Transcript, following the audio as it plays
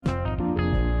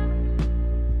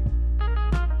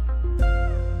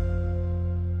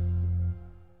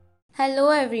Hello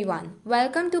everyone,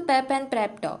 welcome to Pep and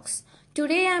Prep Talks.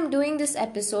 Today I am doing this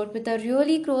episode with a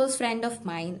really close friend of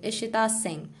mine, Ishita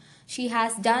Singh. She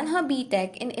has done her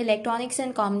BTech in Electronics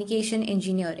and Communication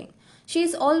Engineering.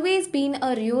 She's always been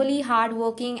a really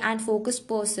hardworking and focused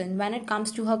person when it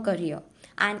comes to her career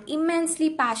and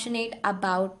immensely passionate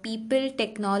about people,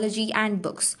 technology, and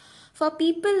books. For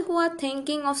people who are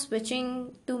thinking of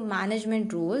switching to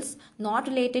management roles not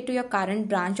related to your current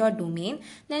branch or domain,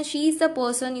 then she is the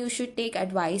person you should take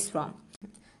advice from.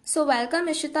 So, welcome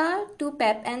Ishita to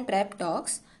Pep and Prep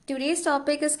Talks. Today's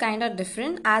topic is kind of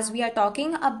different as we are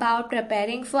talking about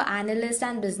preparing for analyst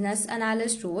and business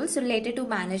analyst roles related to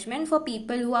management for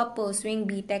people who are pursuing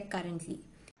BTech currently.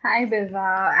 Hi,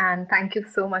 Bilva, and thank you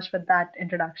so much for that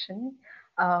introduction.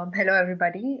 Hello,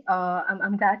 everybody.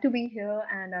 I'm glad to be here,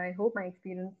 and I hope my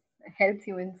experience helps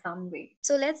you in some way.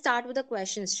 So, let's start with the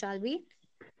questions, shall we?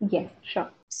 Yes, sure.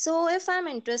 So, if I'm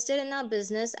interested in a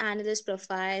business analyst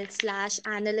profile slash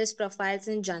analyst profiles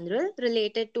in general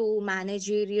related to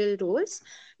managerial roles,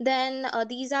 then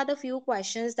these are the few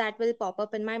questions that will pop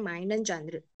up in my mind in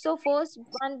general. So, first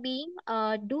one being,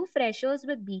 do freshers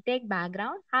with BTech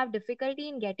background have difficulty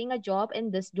in getting a job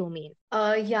in this domain?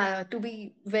 Yeah, to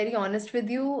be very honest with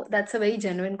you, that's a very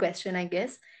genuine question, I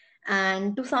guess.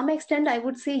 And to some extent, I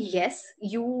would say yes,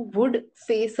 you would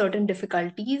face certain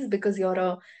difficulties because you're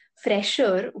a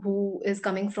fresher who is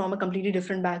coming from a completely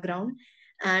different background.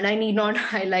 And I need not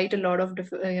highlight a lot of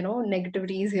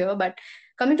negativities here, but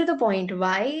coming to the point,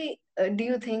 why do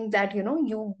you think that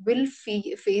you will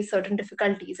face certain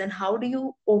difficulties, and how do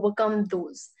you overcome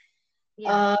those?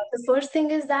 Yeah. The first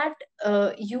thing is that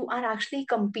you are actually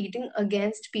competing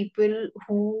against people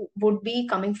who would be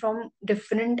coming from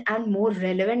different and more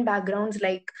relevant backgrounds,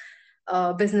 like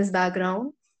business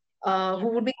background, Yeah. who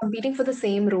would be competing for the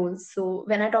same roles. So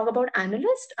when I talk about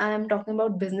analyst, I am talking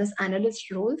about business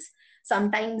analyst roles.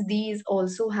 Sometimes these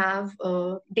also have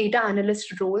data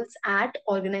analyst roles at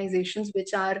organizations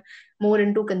which are more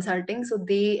into consulting. So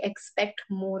they expect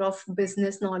more of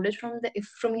business knowledge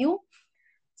from you.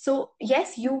 So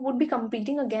yes, you would be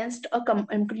competing against a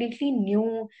completely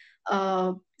new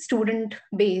student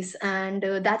base, and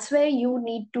that's where you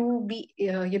need to be,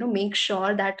 make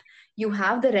sure that you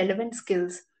have the relevant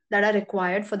skills that are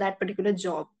required for that particular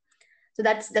job. So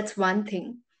that's one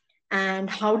thing. And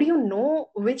how do you know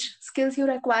which skills you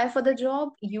require for the job?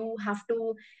 You have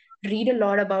to read a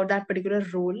lot about that particular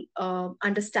role,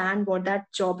 understand what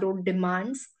that job role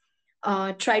demands,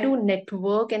 try to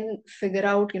network and figure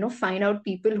out, find out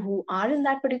people who are in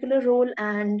that particular role,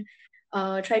 and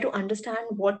try to understand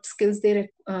what skills they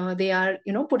are,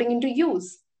 putting into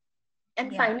use.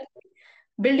 And Yeah. finally,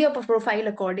 build your profile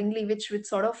accordingly, which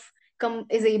sort of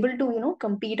is able to,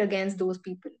 compete against those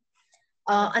people.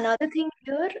 Yes. Another thing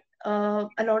here,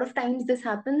 a lot of times this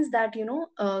happens that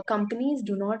companies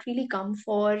do not really come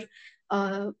for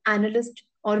analyst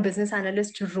or business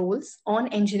analyst roles on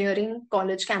engineering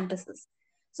college campuses.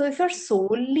 So if you're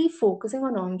solely focusing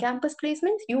on on-campus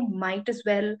placements, you might as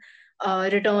well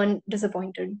return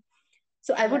disappointed.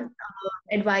 So I would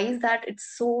Yeah. advise that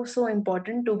it's so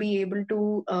important to be able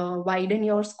to widen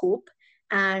your scope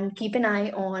and keep an eye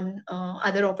on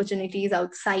other opportunities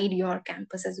outside your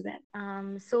campus as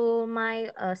well. So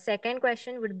my second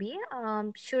question would be,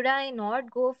 should I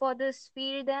not go for this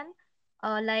field then?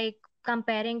 Like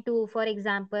comparing to, for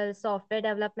example, software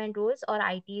development roles or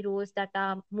IT roles that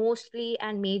are mostly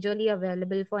and majorly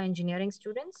available for engineering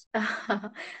students?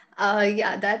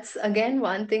 Yeah, that's again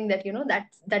one thing that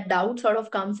that doubt sort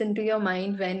of comes into your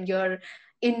mind when you're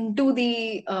into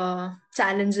the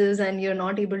challenges and you're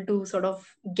not able to sort of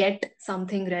get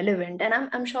something relevant. And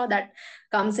I'm sure that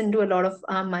comes into a lot of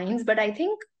our minds. But I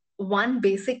think one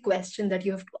basic question that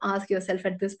you have to ask yourself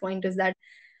at this point is that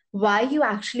why are you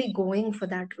actually going for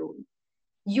that role?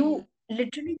 Yeah. You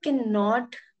literally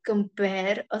cannot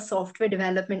compare a software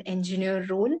development engineer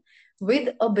role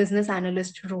with a business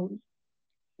analyst role.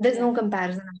 There's Yeah. no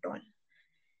comparison at all.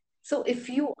 So if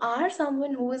you are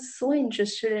someone who is so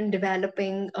interested in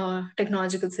developing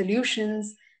technological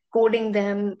solutions, coding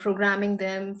them, programming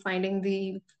them, finding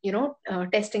the,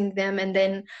 testing them, and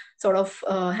then sort of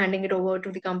handing it over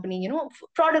to the company,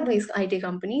 product-based IT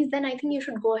companies, then I think you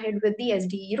should go ahead with the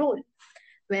SDE role.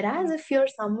 Whereas Yeah. if you're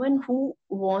someone who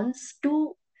wants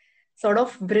to sort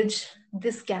of bridge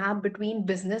this gap between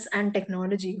business and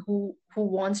technology, who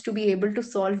wants to be able to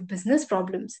solve business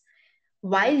problems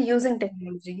while Yeah. using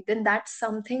technology, then that's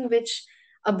something which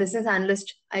a business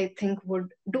analyst, I think,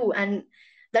 would do. And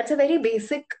that's a very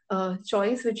basic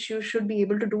choice which you should be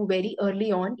able to do very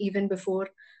early on, even before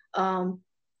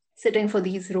sitting for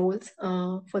these roles,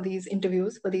 for these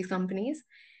interviews, for these companies.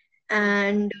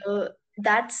 And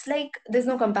that's like, there's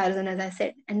no comparison, as I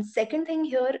said. And second thing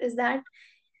here is that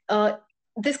uh,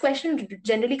 this question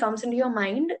generally comes into your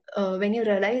mind when you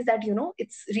realize that,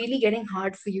 it's really getting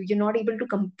hard for you. You're not able to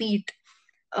compete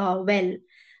well.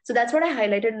 So that's what I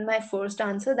highlighted in my first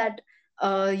answer, that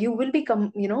you will be,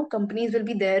 companies will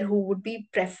be there who would be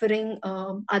preferring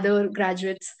other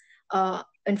graduates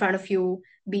in front of you,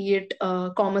 be it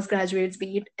commerce graduates,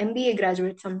 be it MBA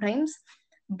graduates sometimes.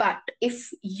 But if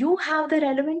you have the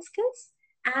relevant skills,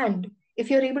 and if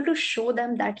you're able to show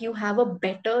them that you have a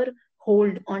better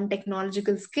hold on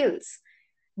technological skills,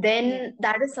 Yeah. then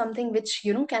that is something which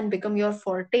can become your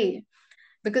forte,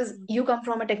 because Mm. you come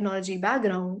from a technology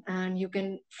background and you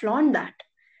can flaunt that.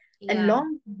 And Yeah.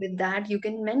 along with that, you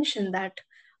can mention that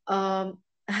um,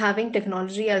 having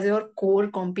technology as your core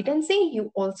competency,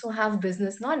 you also have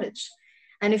business knowledge.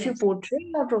 And if you Yes. portray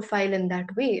your profile in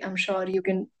that way, I'm sure you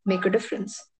can make a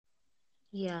difference.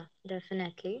 Yeah,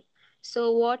 definitely.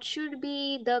 So, what should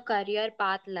be the career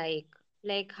path like?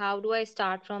 Like, how do I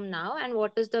start from now, and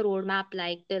what is the roadmap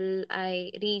like till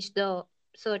I reach the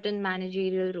certain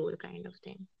managerial role kind of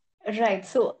thing? Right.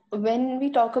 So when we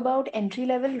talk about entry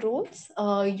level roles,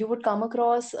 you would come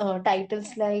across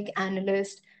titles like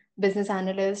analyst, business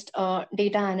analyst,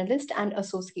 data analyst, and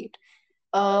associate.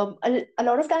 A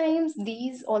lot of times,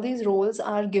 all these roles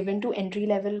are given to entry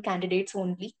level candidates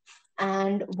only,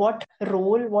 and what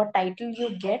role, what title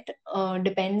you get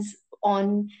depends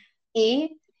on a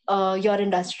your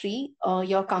industry,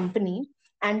 your company,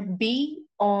 and b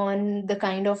on the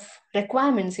kind of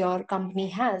requirements your company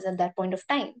has at that point of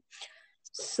time.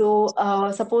 So,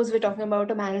 suppose we're talking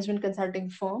about a management consulting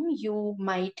firm, you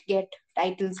might get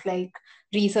titles like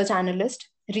research analyst,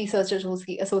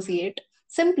 associate,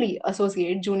 simply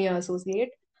associate, junior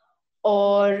associate,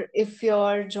 or if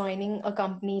you're joining a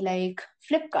company like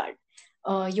Flipkart,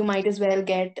 you might as well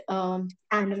get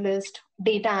analyst,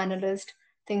 data analyst,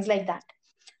 things like that.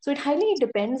 So it highly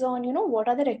depends on what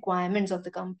are the requirements of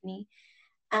the company.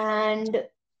 And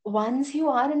once you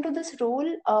are into this role,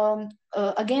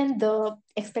 again, the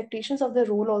expectations of the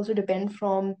role also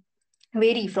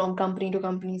vary from company to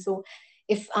company. So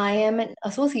if I am an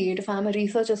associate, if I'm a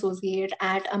research associate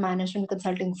at a management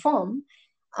consulting firm,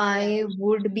 Yeah. I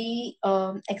would be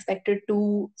expected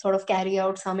to sort of carry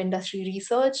out some industry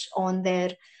research on their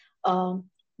um,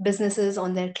 businesses,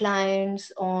 on their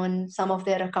clients, on some of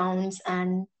their accounts,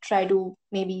 and try to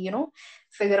maybe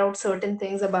figure out certain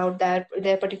things about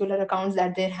their particular accounts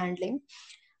that they're handling.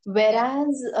 Yeah.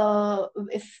 Whereas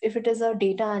if it is a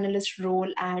data analyst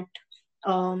role at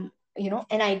an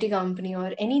IT company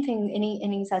or anything,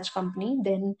 any such company,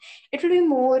 then it will be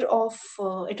more of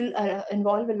it will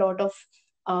involve a lot of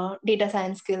data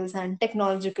science skills and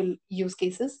technological use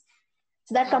cases.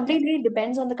 So that Okay. completely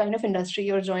depends on the kind of industry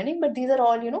you're joining, but these are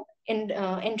all in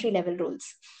entry level roles.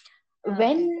 Okay.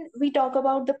 When we talk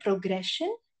about the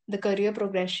progression, the career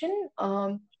progression,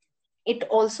 it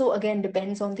also again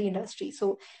depends on the industry.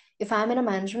 So if I'm in a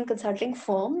management consulting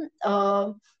firm,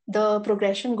 the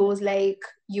progression goes like,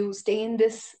 you stay in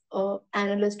this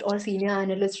analyst or senior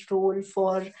analyst role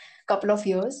for a couple of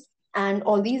years, and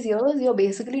all these years you're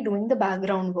basically doing the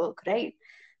background work, right? Yeah.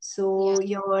 So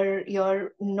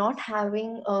you're not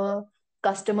having a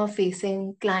customer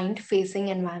facing, client facing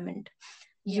environment.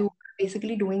 You Yeah. are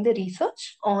basically doing the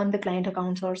research on the client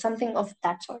accounts or something of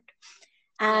that sort.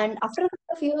 Yeah. And after a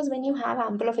couple of years, when you have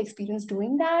ample of experience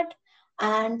doing that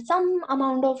and some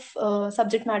amount of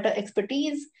subject matter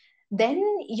expertise, then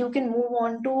you can move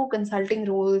on to consulting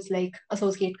roles like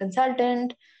associate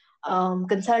consultant,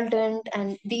 consultant,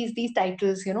 and these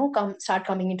titles, come start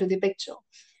coming into the picture.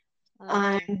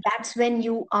 And Okay. that's when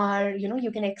you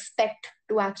can expect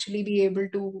to actually be able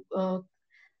to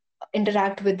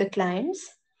interact with the clients.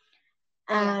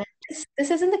 Yeah. And this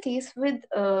isn't the case with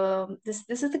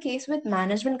this is the case with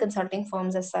management consulting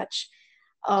firms as such.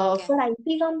 Okay. For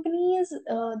IT companies,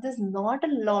 there's not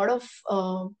a lot of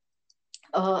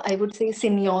I would say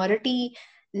seniority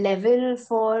level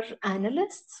for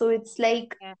analysts. So it's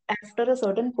like Yeah. after a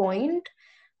certain point,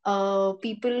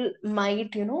 people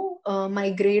might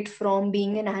migrate from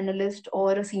being an analyst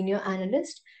or a senior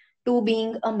analyst to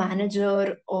being a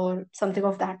manager or something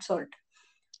of that sort.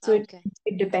 So Okay.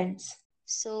 it depends.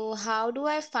 So, how do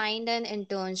I find an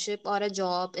internship or a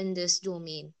job in this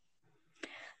domain?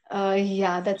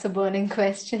 Yeah, that's a burning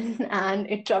question, and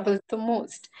it troubles the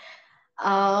most.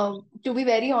 To be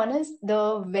very honest,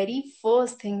 the very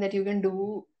first thing that you can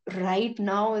do right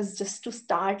now is just to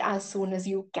start as soon as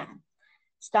you can.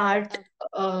 Start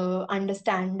Okay.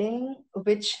 understanding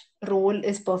which role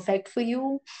is perfect for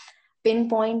you,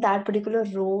 pinpoint that particular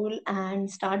role, and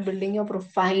start building your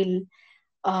profile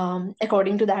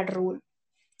according to that role.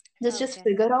 Just Okay.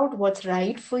 figure out what's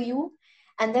right for you,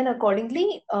 and then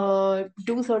accordingly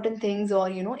do certain things, or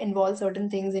involve certain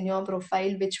things in your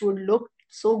profile which would look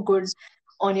so good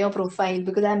on your profile,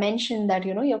 because I mentioned that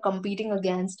you're competing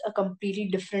against a completely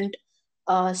different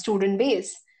student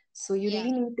base. So you Yeah.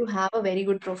 really need to have a very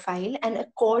good profile, and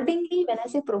accordingly, when I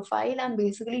say profile, I'm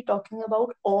basically talking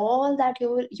about all that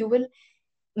you will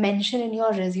mention in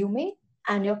your resume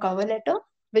and your cover letter,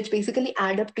 which basically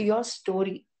add up to your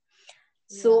story.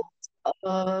 So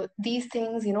Yeah. these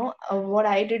things, what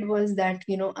I did was that,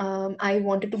 I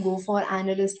wanted to go for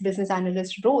business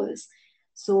analyst roles.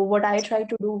 So what I tried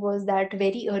to do was that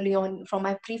very early on from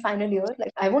my pre-final year,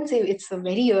 like I won't say it's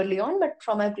very early on, but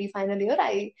from my pre-final year,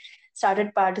 I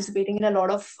started participating in a lot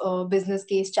of business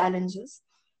case challenges.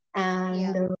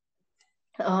 And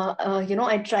Yeah.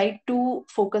 I tried to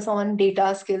focus on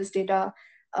data skills, data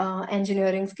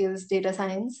engineering skills, data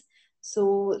science. So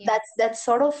Yeah. that's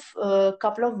sort of a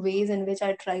couple of ways in which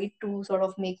I tried to sort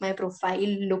of make my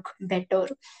profile look better,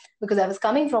 because I was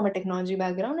coming from a technology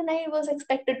background and I was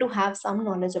expected to have some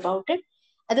knowledge about it.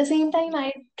 At the same time,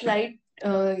 I tried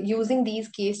using these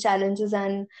case challenges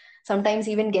and sometimes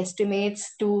even guesstimates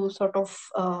to sort of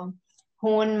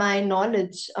hone my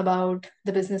knowledge about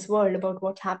the business world, about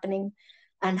what's happening,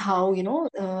 and how,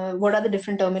 what are the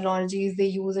different terminologies they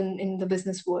use in the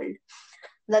business world.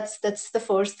 That's the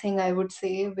first thing I would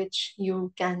say, which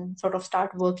you can sort of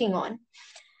start working on.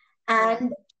 Yeah.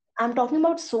 And I'm talking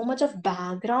about so much of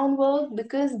background work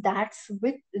because that's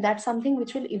something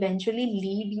which will eventually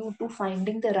lead you to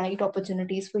finding the right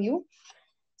opportunities for you.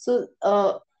 So,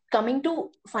 coming to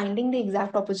finding the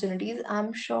exact opportunities,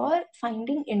 I'm sure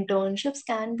finding internships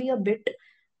can be a bit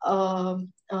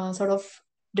sort of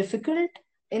difficult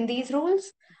in these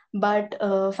roles, but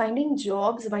finding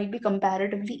jobs might be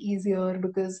comparatively easier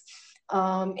because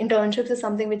internships is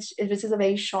something which is a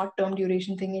very short term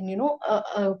duration thing,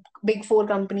 and big four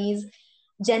companies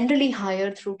generally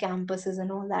hire through campuses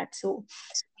and all that. So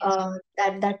Yeah.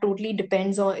 that totally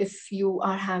depends on if you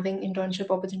are having internship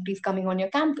opportunities coming on your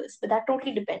campus, but that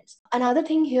totally depends. Another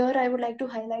thing here I would like to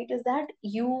highlight is that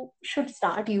you should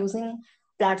start using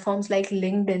platforms like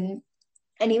LinkedIn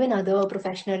and even other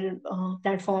professional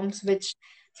platforms which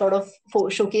sort of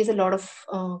showcase a lot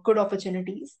of good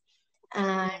opportunities.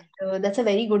 And Yeah. that's a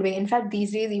very good way. In fact,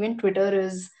 these days even Twitter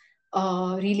is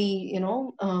really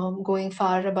going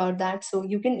far about that. So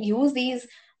you can use these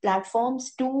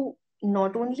platforms to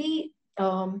not only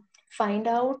find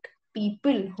out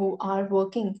people who are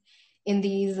working in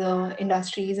these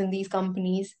industries, in these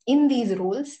companies, in these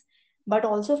roles, but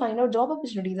also find out job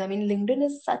opportunities. I mean, LinkedIn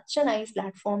is such a nice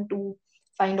platform to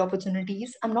find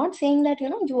opportunities. I'm not saying that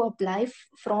you apply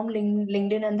from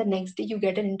LinkedIn and the next day you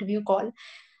get an interview call.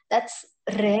 That's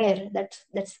rare.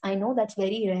 That's I know that's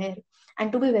very rare.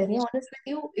 And to be very Yeah. honest with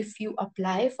you, if you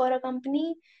apply for a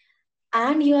company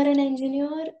and you're an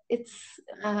engineer, it's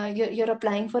you're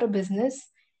applying for a business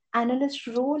analyst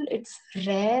role, it's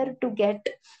rare to get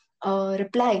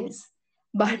replies.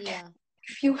 But Yeah.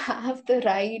 if you have the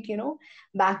right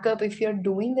backup, if you're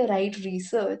doing the right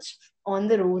research on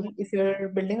the role, if you're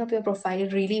building up your profile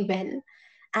really well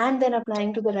and then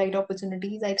applying to the right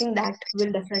opportunities, I think that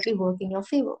will definitely work in your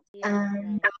favor. Yeah.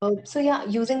 And Right. so yeah,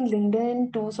 using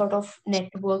LinkedIn to sort of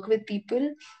network with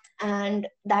people, and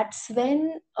that's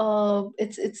when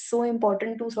it's so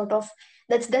important to sort of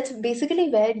that's basically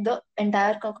where the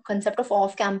entire concept of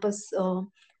off-campus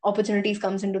opportunities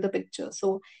comes into the picture.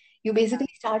 So you Yeah.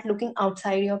 basically start looking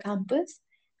outside your campus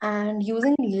and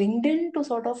using LinkedIn to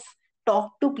sort of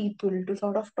talk to people, to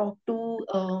sort of talk to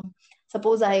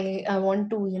suppose I want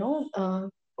to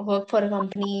work for a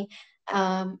company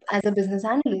as a business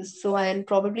analyst. So I'll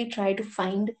probably try to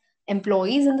find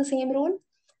employees in the same role,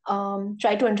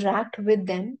 try to interact with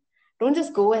them. Don't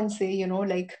just go and say,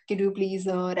 like, could you please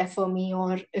refer me?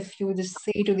 Or if you just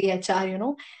say to the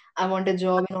HR, I want a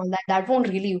job and all that, that won't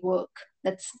really work.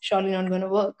 That's surely not going to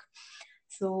work.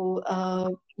 So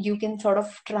you can sort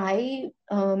of try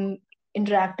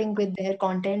interacting with their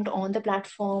content on the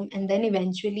platform and then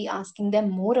eventually asking them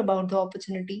more about the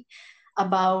opportunity,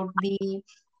 about the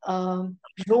um,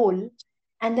 role,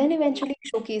 and then eventually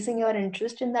showcasing your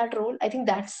interest in that role. I think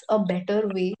that's a better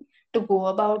way to go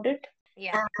about it.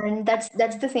 Yeah. And that's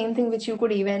the same thing which you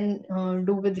could even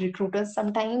do with recruiters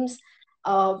sometimes.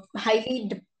 Highly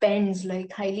depends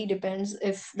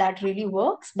if that really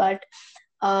works, but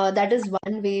that is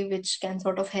one way which can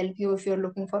sort of help you if you're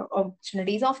looking for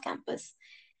opportunities off campus.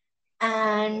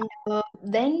 Yeah. And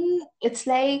then it's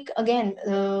like, again,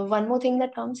 one more thing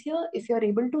that comes here: if you're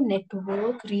able to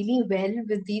network really well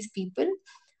with these people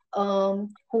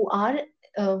who are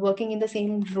working in the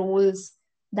same roles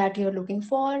that you're looking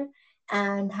for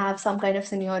and have some kind of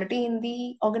seniority in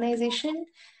the organization,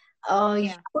 you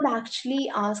Yeah. could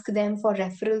actually ask them for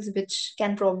referrals, which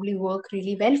can probably work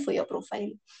really well for your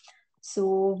profile.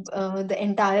 So the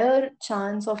entire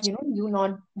chance of you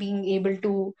not being able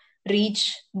to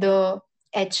reach the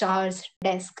HR's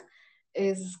desk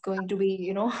is going to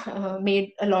be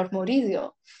made a lot more easier.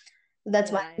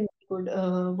 That's why Right. it could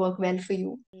work well for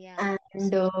you. Yeah.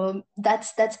 And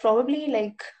that's probably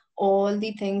like all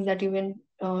the things that you can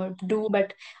do.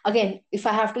 But again, if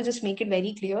I have to just make it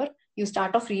very clear, you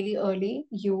start off really early,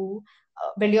 you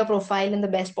build your profile in the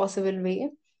best possible way,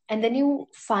 and then you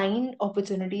find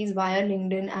opportunities via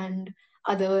LinkedIn and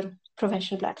other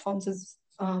professional platforms is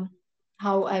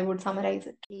how I would summarize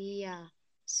it. Yeah.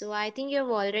 So I think you've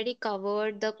already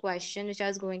covered the question which I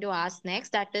was going to ask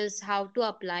next, that is how to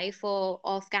apply for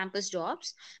off-campus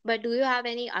jobs. But do you have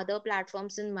any other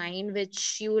platforms in mind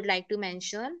which you would like to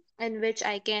mention in which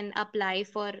I can apply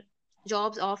for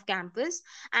jobs off campus?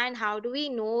 And how do we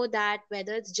know that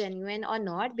whether it's genuine or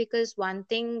not? Because one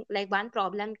thing, like one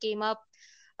problem came up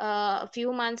a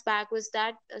few months back was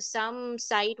that some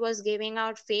site was giving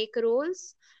out fake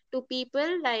roles to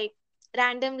people, like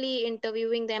randomly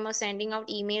interviewing them or sending out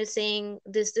emails saying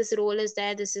this role is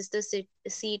there, this is the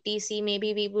CTC,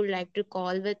 maybe we would like to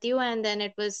call with you, and then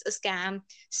it was a scam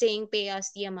saying pay us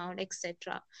the amount,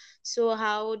 etc. So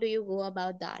how do you go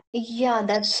about that? Yeah,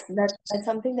 that's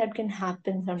something that can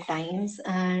happen sometimes.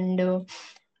 And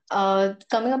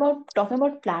coming about talking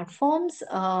about platforms,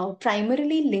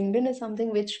 primarily LinkedIn is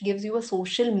something which gives you a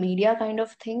social media kind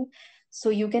of thing, so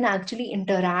you can actually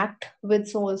interact with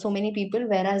so many people.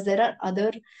 Whereas there are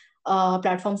other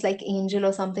platforms like Angel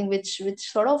or something which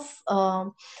sort of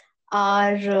are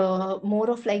more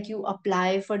of like you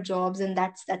apply for jobs and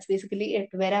that's basically it.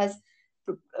 Whereas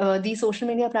these social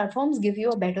media platforms give you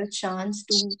a better chance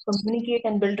to communicate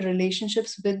and build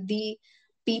relationships with the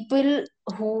people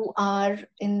who are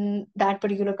in that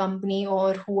particular company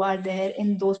or who are there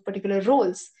in those particular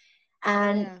roles.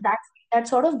 And Yeah. that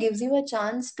sort of gives you a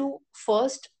chance to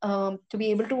first to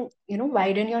be able to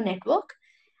widen your network,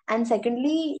 and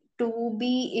secondly to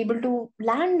be able to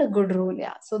land a good role.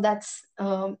 Yeah, so that's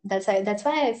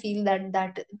why I feel that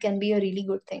that can be a really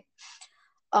good thing.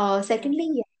 Yeah. Secondly,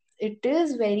 yes, it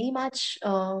is very much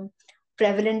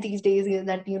prevalent these days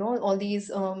that all these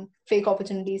fake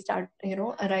opportunities start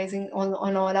arising on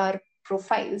all our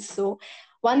profiles. So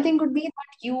one Yeah. thing could be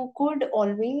that you could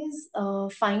always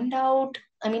find out.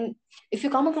 I mean, if you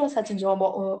come across such a job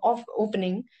of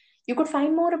opening, you could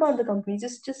find more about the company.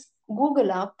 Just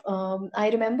Google up. I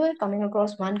remember coming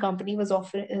across one company was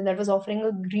offering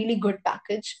a really good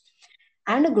package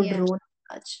and a good Yeah. role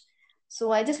as such.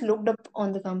 So I just looked up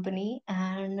on the company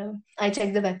and I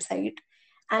checked the website.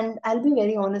 And I'll be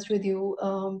very honest with you,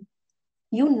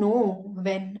 you know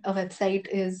when a website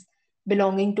is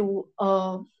belonging to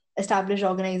a established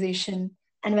organization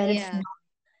and when it's Yeah. not.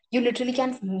 You literally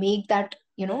can't make that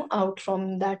out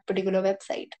from that particular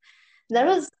website. That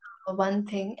Yeah. was one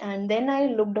thing. And then I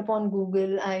looked up on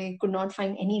Google. I could not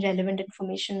find any relevant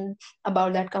information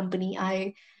about that company.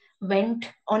 I went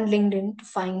on LinkedIn to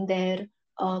find their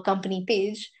company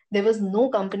page. There was no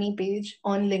company page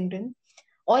on LinkedIn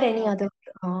or any Okay. other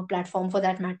platform for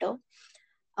that matter.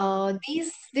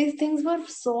 These things were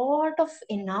sort of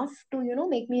enough to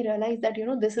make me realize that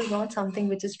this is not something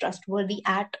which is trustworthy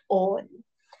at all.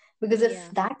 Because if Yeah.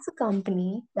 that's a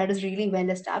company that is really well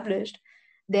established,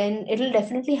 then it'll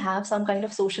definitely have some kind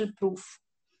of social proof.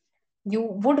 You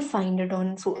would find it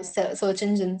on search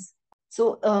engines.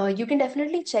 So you can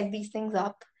definitely check these things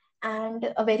up.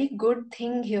 And a very good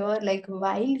thing here, like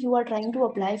while you are trying to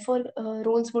apply for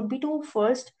roles, would be to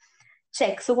first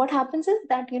check. So what happens is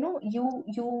that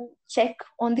you check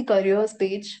on the careers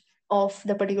page of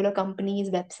the particular company's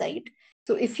website.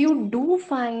 So if you do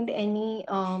find any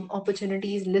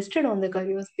opportunities listed on the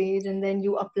careers page and then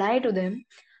you apply to them,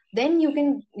 then you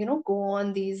can go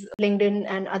on these LinkedIn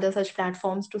and other such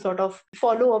platforms to sort of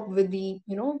follow up with the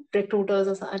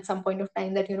recruiters at some point of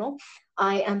time that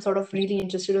I am sort of really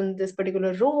interested in this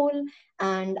particular role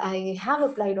and I have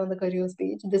applied on the careers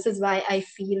page. This is why I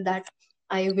feel that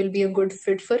I will be a good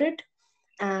fit for it,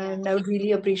 Yeah. and I would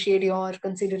really appreciate your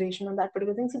consideration on that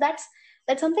particular thing. So that's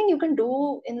something you can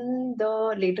do in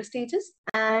the later stages.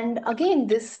 And again,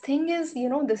 this thing is,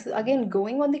 this again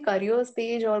going on the careers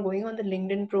page or going on the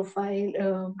LinkedIn profile,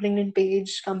 LinkedIn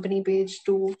page, company page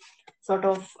to sort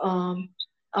of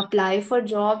apply for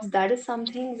jobs. That is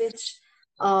something which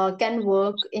can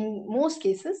work in most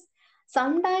cases.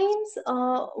 Sometimes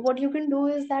what you can do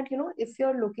is that, if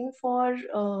you're looking for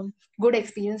good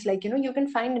experience, like, you can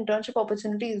find internship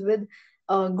opportunities with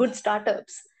good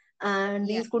startups. And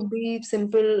Yeah. these could be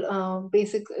simple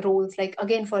basic roles, like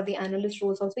again for the analyst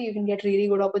roles also you can get really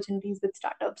good opportunities with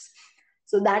startups.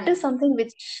 So that Yeah. is something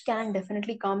which can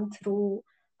definitely come through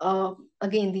uh,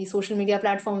 again the social media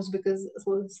platforms, because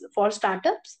for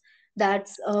startups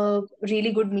that's a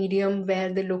really good medium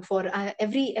where they look for.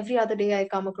 Every other day I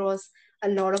come across a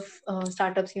lot of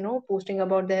startups, posting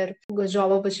about their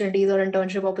job opportunities or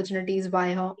internship opportunities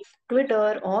via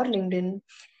Twitter or LinkedIn.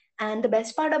 And the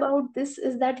best part about this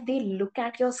is that they look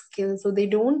at your skills, so they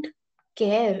don't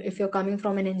care if you're coming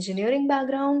from an engineering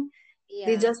background.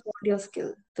 They Yeah. just want your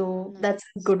skill. So that's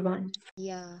a Nice. good one.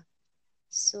 Yeah.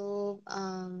 So,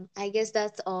 I guess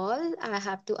that's all I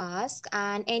have to ask.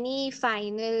 And any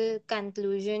final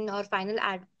conclusion or final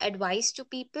advice to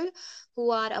people who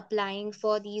are applying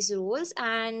for these roles,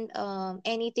 and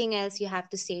anything else you have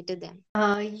to say to them?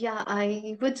 Yeah,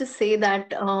 I would just say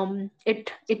that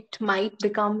it might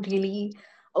become really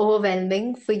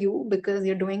overwhelming for you because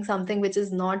you're doing something which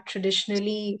is not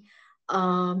traditionally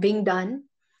being done.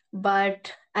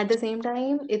 But at the same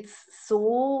time, it's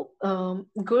so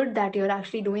good that you're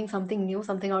actually doing something new,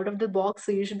 something out of the box.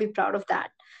 So you should be proud of that.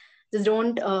 Just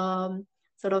don't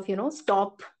sort of,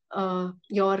 stop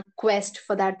your quest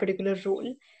for that particular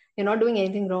role. You're not doing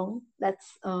anything wrong.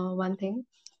 That's one thing.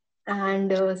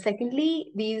 And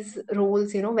secondly, these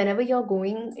roles, whenever you're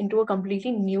going into a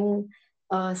completely new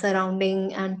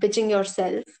surrounding and pitching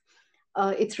yourself,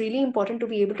 it's really important to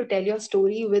be able to tell your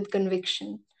story with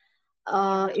conviction.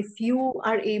 Yeah. If you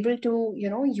are able to,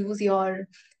 use your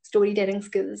storytelling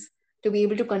skills to be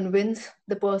able to convince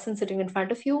the person sitting in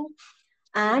front of you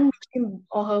and Yeah. make him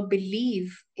or her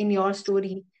believe in your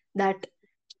story, that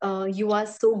you are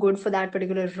so good for that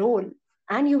particular role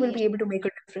and you will Yeah. be able to make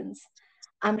a difference.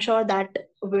 I'm sure that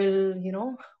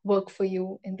will, work for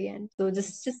you in the end. So just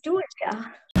Yes. just do it, yeah.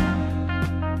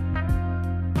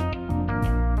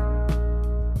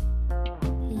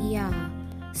 Yeah.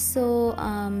 So,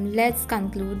 let's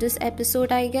conclude this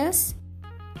episode, I guess.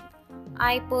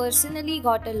 I personally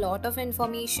got a lot of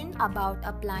information about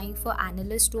applying for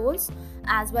analyst roles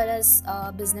as well as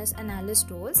business analyst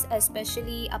roles,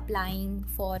 especially applying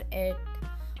for it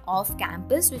off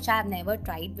campus, which I have never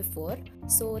tried before.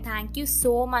 So, thank you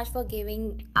so much for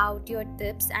giving out your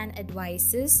tips and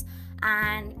advices,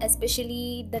 and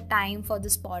especially the time for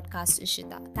this podcast,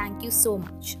 Ishita. Thank you so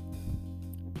much.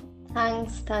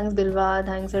 Thanks, Bilwa.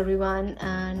 Thanks, everyone.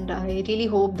 And I really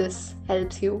hope this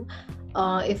helps you.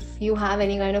 If you have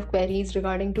any kind of queries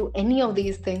regarding to any of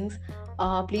these things,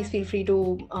 please feel free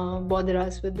to bother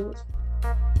us with those.